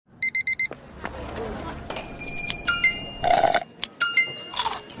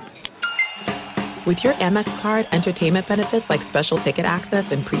With your Amex card, entertainment benefits like special ticket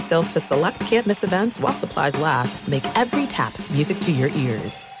access and pre-sales to select campus events while supplies last make every tap music to your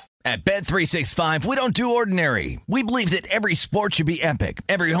ears. At Bet365, we don't do ordinary. We believe that every sport should be epic.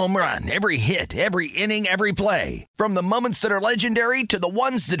 Every home run, every hit, every inning, every play. From the moments that are legendary to the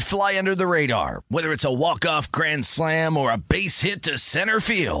ones that fly under the radar. Whether it's a walk-off grand slam or a base hit to center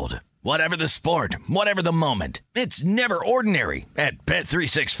field. Whatever the sport, whatever the moment. It's never ordinary at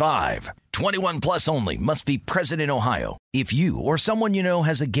Bet365. 21 plus only. Must be present in Ohio. If you or someone you know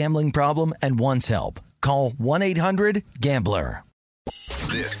has a gambling problem and wants help, call 1-800-GAMBLER.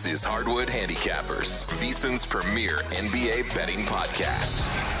 This is Hardwood Handicappers, VSiN's premier NBA betting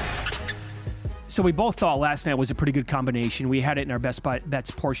podcast. So we both thought last night was a pretty good combination. We had it in our best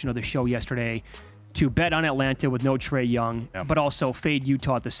bets portion of the show yesterday to bet on Atlanta with no Trae Young, but also fade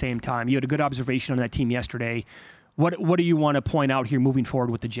Utah at the same time. You had a good observation on that team yesterday. What do you want to point out here moving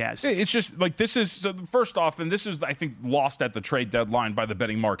forward with the Jazz? It's just like this is so first off, and this is I think lost at the trade deadline by the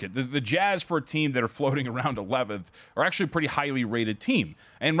betting market. The Jazz, for a team that are floating around 11th, are actually a pretty highly rated team,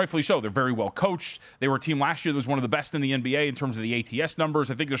 and rightfully so. They're very well coached. They were a team last year that was one of the best in the NBA in terms of the ATS numbers.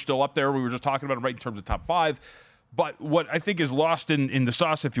 I think they're still up there. We were just talking about it right in terms of top 5. But what I think is lost in the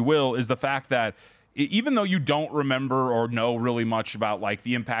sauce, if you will, is the fact that even though you don't remember or know really much about like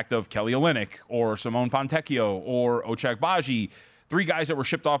the impact of Kelly Olynyk or Simone Fontecchio or Ochai Agbaji, 3 guys that were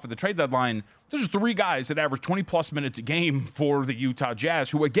shipped off at the trade deadline, those are 3 guys that average 20-plus minutes a game for the Utah Jazz,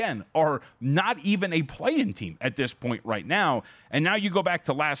 who, again, are not even a play-in team at this point right now. And now you go back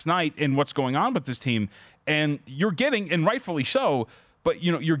to last night and what's going on with this team, and you're getting, and rightfully so, but,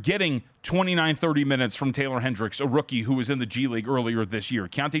 you're getting 29, 30 minutes from Taylor Hendricks, a rookie who was in the G League earlier this year.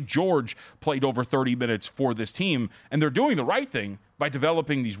 Keontae George played over 30 minutes for this team, and they're doing the right thing by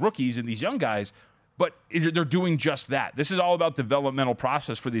developing these rookies and these young guys, but they're doing just that. This is all about developmental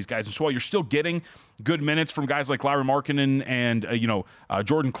process for these guys. And so while you're still getting good minutes from guys like Lauri Markkanen and,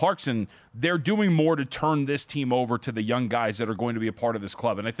 Jordan Clarkson, they're doing more to turn this team over to the young guys that are going to be a part of this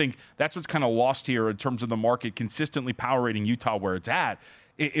club. And I think that's what's kind of lost here in terms of the market consistently power rating Utah where it's at.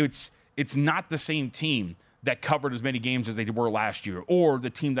 It's not the same team that covered as many games as they were last year, or the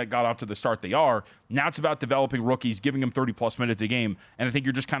team that got off to the start they are. Now it's about developing rookies, giving them 30-plus minutes a game, and I think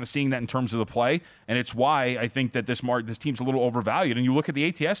you're just kind of seeing that in terms of the play, and it's why I think that this team's a little overvalued. And you look at the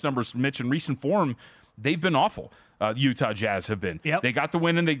ATS numbers, Mitch, in recent form, they've been awful. Utah Jazz have been. Yep. They got the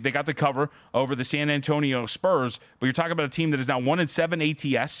win and they got the cover over the San Antonio Spurs, but you're talking about a team that is now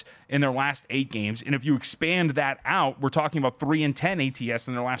 1-7 ATS in their last 8 games, and if you expand that out, we're talking about 3-10 ATS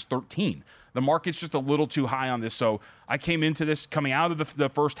in their last 13. The market's just a little too high on this, so I came into this, coming out of the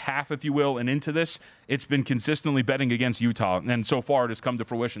first half, if you will, and into this, it's been consistently betting against Utah, and so far it has come to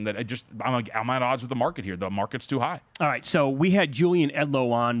fruition that I'm at odds with the market here. The market's too high. All right, so we had Julian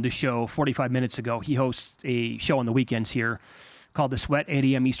Edlow on the show 45 minutes ago. He hosts a show on the weekends here called The Sweat, 8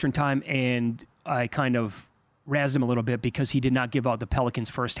 a.m. Eastern Time, and I kind of razzed him a little bit because he did not give out the Pelicans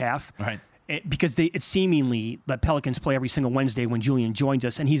first half. Right. Because it's seemingly the Pelicans play every single Wednesday when Julian joins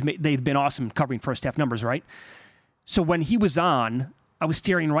us, and they've been awesome covering first half numbers, right? So when he was on, I was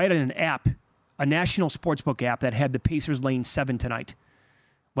staring right at an app, a national sportsbook app that had the Pacers laying 7 tonight.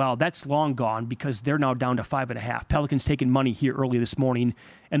 Well, that's long gone because they're now down to 5.5. Pelicans taking money here early this morning,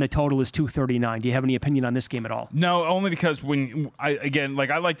 and the total is 239. Do you have any opinion on this game at all? No, only because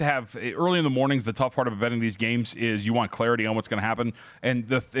I like to have early in the mornings. The tough part of betting these games is you want clarity on what's going to happen.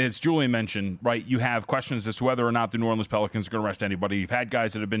 And as Julian mentioned, right, you have questions as to whether or not the New Orleans Pelicans are going to rest anybody. You've had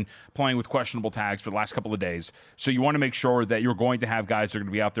guys that have been playing with questionable tags for the last couple of days, so you want to make sure that you're going to have guys that are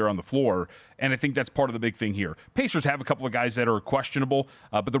going to be out there on the floor. And I think that's part of the big thing here. Pacers have a couple of guys that are questionable,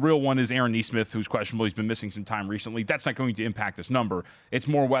 but the real one is Aaron Nesmith, who's questionable. He's been missing some time recently. That's not going to impact this number. It's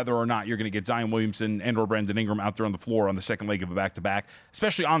more whether or not you're going to get Zion Williamson and or Brandon Ingram out there on the floor on the second leg of a back-to-back,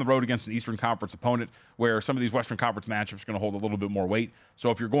 especially on the road against an Eastern Conference opponent where some of these Western Conference matchups are going to hold a little bit more weight.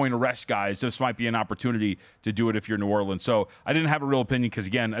 So if you're going to rest guys, this might be an opportunity to do it if you're New Orleans. So I didn't have a real opinion because,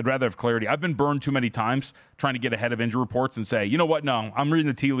 again, I'd rather have clarity. I've been burned too many times trying to get ahead of injury reports and say, you know what, no, I'm reading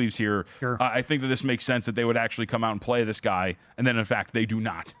the tea leaves here. Sure. I think that this makes sense that they would actually come out and play this guy, and then, in fact, they do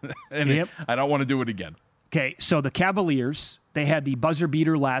not. And I don't want to do it again. Okay, so the Cavaliers, they had the buzzer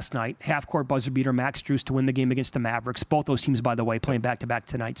beater last night, half-court buzzer beater, Max Strus to win the game against the Mavericks. Both those teams, by the way, playing back-to-back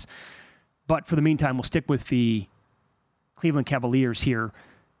tonight's. But for the meantime, we'll stick with the Cleveland Cavaliers here.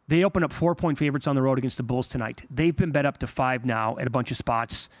 They open up 4-point favorites on the road against the Bulls tonight. They've been bet up to 5 now at a bunch of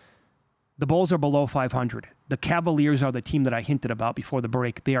spots. The Bulls are below 500. The Cavaliers are the team that I hinted about before the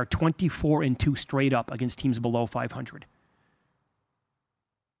break. They are 24-2 straight up against teams below 500.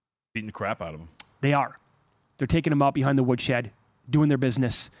 Beating the crap out of them. They are. They're taking them out behind the woodshed, doing their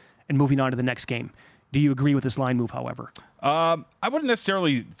business. and moving on to the next game. Do you agree with this line move, however? I wouldn't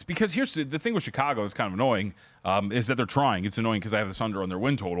necessarily, because here's the thing with Chicago is kind of annoying, is that they're trying. It's annoying because I have this under on their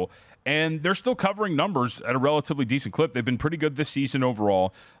win total. And they're still covering numbers at a relatively decent clip. They've been pretty good this season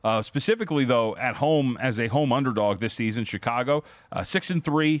overall. Specifically, though, at home as a home underdog this season, Chicago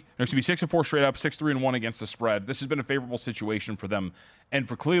 6-3. There's going to be 6-4 straight up, 6-3-1 against the spread. This has been a favorable situation for them. And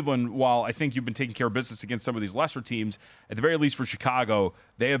for Cleveland, while I think you've been taking care of business against some of these lesser teams, at the very least for Chicago,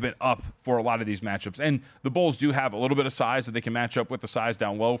 they have been up for a lot of these matchups. And the Bulls do have a little bit of size that they can match up with the size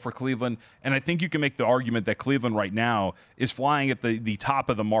down low for Cleveland. And I think you can make the argument that Cleveland right now is flying at the top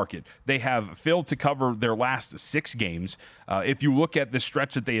of the market. They have failed to cover their last 6 games. If you look at the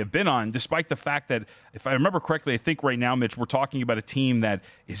stretch that they have been on, despite the fact that, if I remember correctly, I think right now, Mitch, we're talking about a team that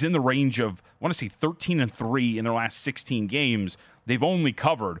is in the range of, I want to say 13-3 in their last 16 games. They've only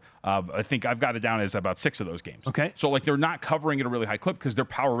covered, I think I've got it down as about 6 of those games. Okay. So, they're not covering at a really high clip because they're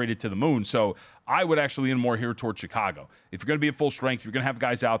power rated to the moon. So, I would actually lean more here towards Chicago. If you're going to be at full strength, you're going to have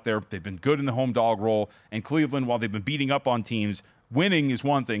guys out there. They've been good in the home dog role. And Cleveland, while they've been beating up on teams, winning is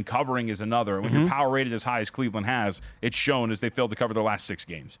one thing, covering is another. And when you're power rated as high as Cleveland has, it's shown as they failed to cover their last 6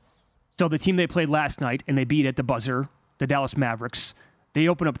 games. So, the team they played last night, and they beat at the buzzer, the Dallas Mavericks, they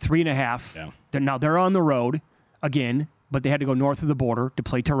open up 3.5. Yeah. Now, they're on the road again, but they had to go north of the border to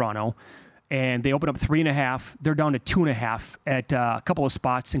play Toronto. And they open up 3.5. They're down to 2.5 at a couple of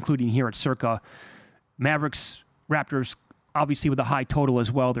spots, including here at Circa. Mavericks, Raptors, obviously with a high total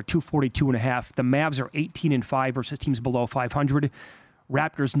as well. They're 242.5. The Mavs are 18-5 versus teams below 500.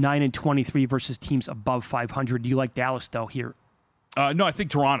 Raptors 9-23 versus teams above 500. Do you like Dallas, though, here? No, I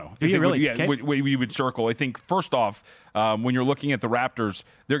think Toronto. Do you really? Okay. We would circle. I think first off, when you're looking at the Raptors,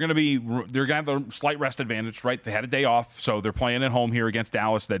 they're going to have the slight rest advantage, right? They had a day off, so they're playing at home here against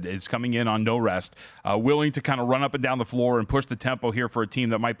Dallas that is coming in on no rest, willing to kind of run up and down the floor and push the tempo here for a team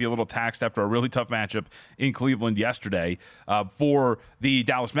that might be a little taxed after a really tough matchup in Cleveland yesterday. For the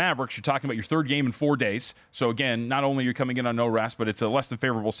Dallas Mavericks, you're talking about your 3rd game in 4 days. So again, not only are you coming in on no rest, but it's a less than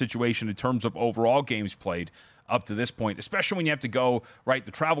favorable situation in terms of overall games played up to this point, especially when you have to go, right,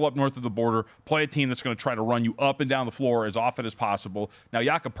 the travel up north of the border, play a team that's going to try to run you up and down the floor as often as possible. Now,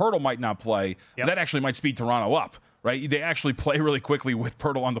 Jakob Poeltl might not play. Yep. That actually might speed Toronto up, right? They actually play really quickly with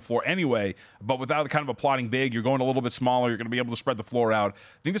Poeltl on the floor anyway, but without kind of a plotting big, you're going a little bit smaller, you're going to be able to spread the floor out.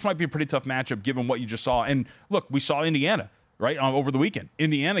 I think this might be a pretty tough matchup given what you just saw. And look, we saw Indiana, right, over the weekend.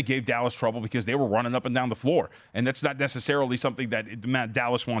 Indiana gave Dallas trouble because they were running up and down the floor, and that's not necessarily something that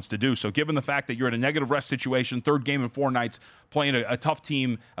Dallas wants to do. So given the fact that you're in a negative rest situation, 3rd game in 4 nights, playing a tough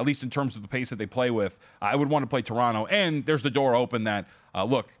team, at least in terms of the pace that they play with, I would want to play Toronto. And there's the door open that,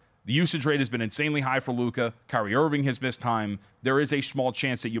 look, the usage rate has been insanely high for Luka. Kyrie Irving has missed time. There is a small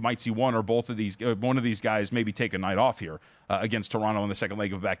chance that you might see one of these guys maybe take a night off here against Toronto in the second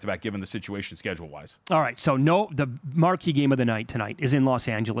leg of back-to-back, given the situation schedule-wise. All right, so the marquee game of the night tonight is in Los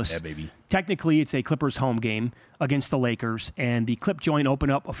Angeles. Yeah, baby. Technically, it's a Clippers home game against the Lakers, and the Clip Joint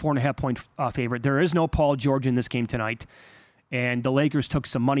open up a 4.5-point favorite. There is no Paul George in this game tonight, and the Lakers took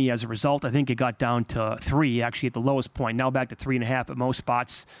some money as a result. I think it got down to 3, actually, at the lowest point. Now back to 3.5 at most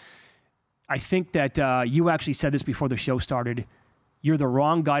spots. I think that you actually said this before the show started. You're the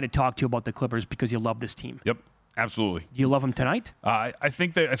wrong guy to talk to about the Clippers because you love this team. Yep, absolutely. Do you love them tonight? I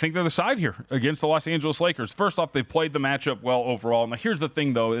think they're the side here against the Los Angeles Lakers. First off, they've played the matchup well overall. Now, here's the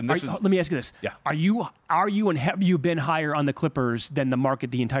thing, though, and let me ask you this. Yeah. Are you and have you been higher on the Clippers than the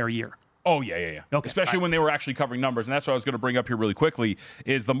market the entire year? Oh, yeah. Okay. Especially when they were actually covering numbers. And that's what I was going to bring up here really quickly,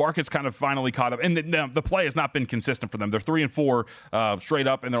 is the market's kind of finally caught up. And the play has not been consistent for them. They're 3-4 straight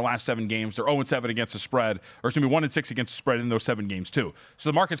up in their last 7 games. They're 0-7 against the spread, or excuse me, 1-6 against the spread in those 7 games too. So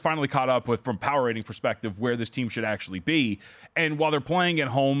the market's finally caught up with, from power rating perspective, where this team should actually be. And while they're playing at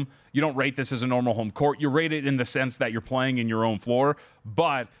home, you don't rate this as a normal home court. You rate it in the sense that you're playing in your own floor.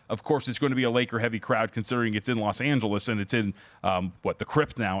 But, of course, it's going to be a Laker-heavy crowd considering it's in Los Angeles and it's in, the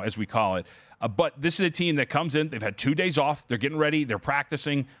Crypt now, as we call it. But this is a team that comes in. They've had 2 days off. They're getting ready. They're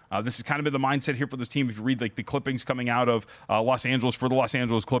practicing. This has kind of been the mindset here for this team. If you read the clippings coming out of Los Angeles for the Los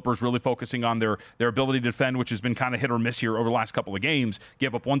Angeles Clippers, really focusing on their ability to defend, which has been kind of hit or miss here over the last couple of games.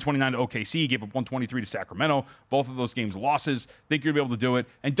 Gave up 129 to OKC, gave up 123 to Sacramento. Both of those games losses. Think you're going to be able to do it.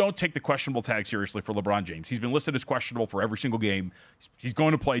 And don't take the questionable tag seriously for LeBron James. He's been listed as questionable for every single game. He's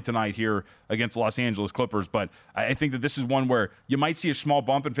going to play tonight here against the Los Angeles Clippers. But I think that this is one where you might see a small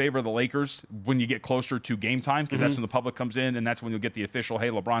bump in favor of the Lakers when you get closer to game time, because that's when the public comes in, and that's when you'll get the official, hey,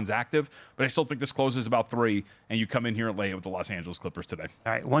 LeBron's active. But I still think this closes about 3, and you come in here and lay it with the Los Angeles Clippers today.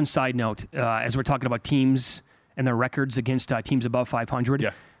 All right, one side note, as we're talking about teams and their records against teams above 500,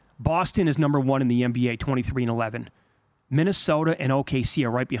 yeah. Boston is number 1 in the NBA, 23-11. Minnesota and OKC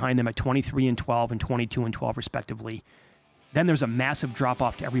are right behind them at 23-12 and 22-12 respectively. Then there's a massive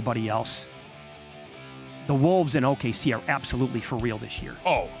drop-off to everybody else. The Wolves and OKC are absolutely for real this year.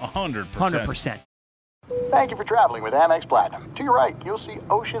 Oh, 100%. 100%. Thank you for traveling with Amex Platinum. To your right, you'll see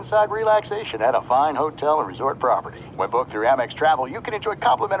oceanside relaxation at a fine hotel and resort property. When booked through Amex Travel, you can enjoy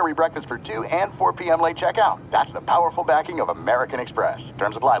complimentary breakfast for 2 and 4 p.m. late checkout. That's the powerful backing of American Express.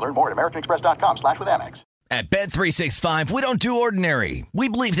 Terms apply. Learn more at americanexpress.com/withAmex. At Bet365, we don't do ordinary. We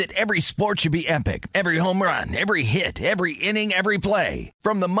believe that every sport should be epic. Every home run, every hit, every inning, every play.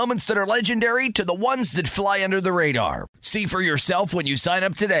 From the moments that are legendary to the ones that fly under the radar. See for yourself when you sign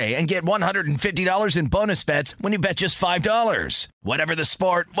up today and get $150 in bonus bets when you bet just $5. Whatever the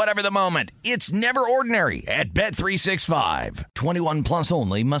sport, whatever the moment, it's never ordinary at Bet365. 21 plus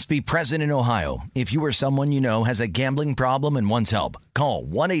only. Must be present in Ohio. If you or someone you know has a gambling problem and wants help, call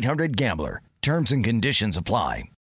 1-800-GAMBLER. Terms and conditions apply.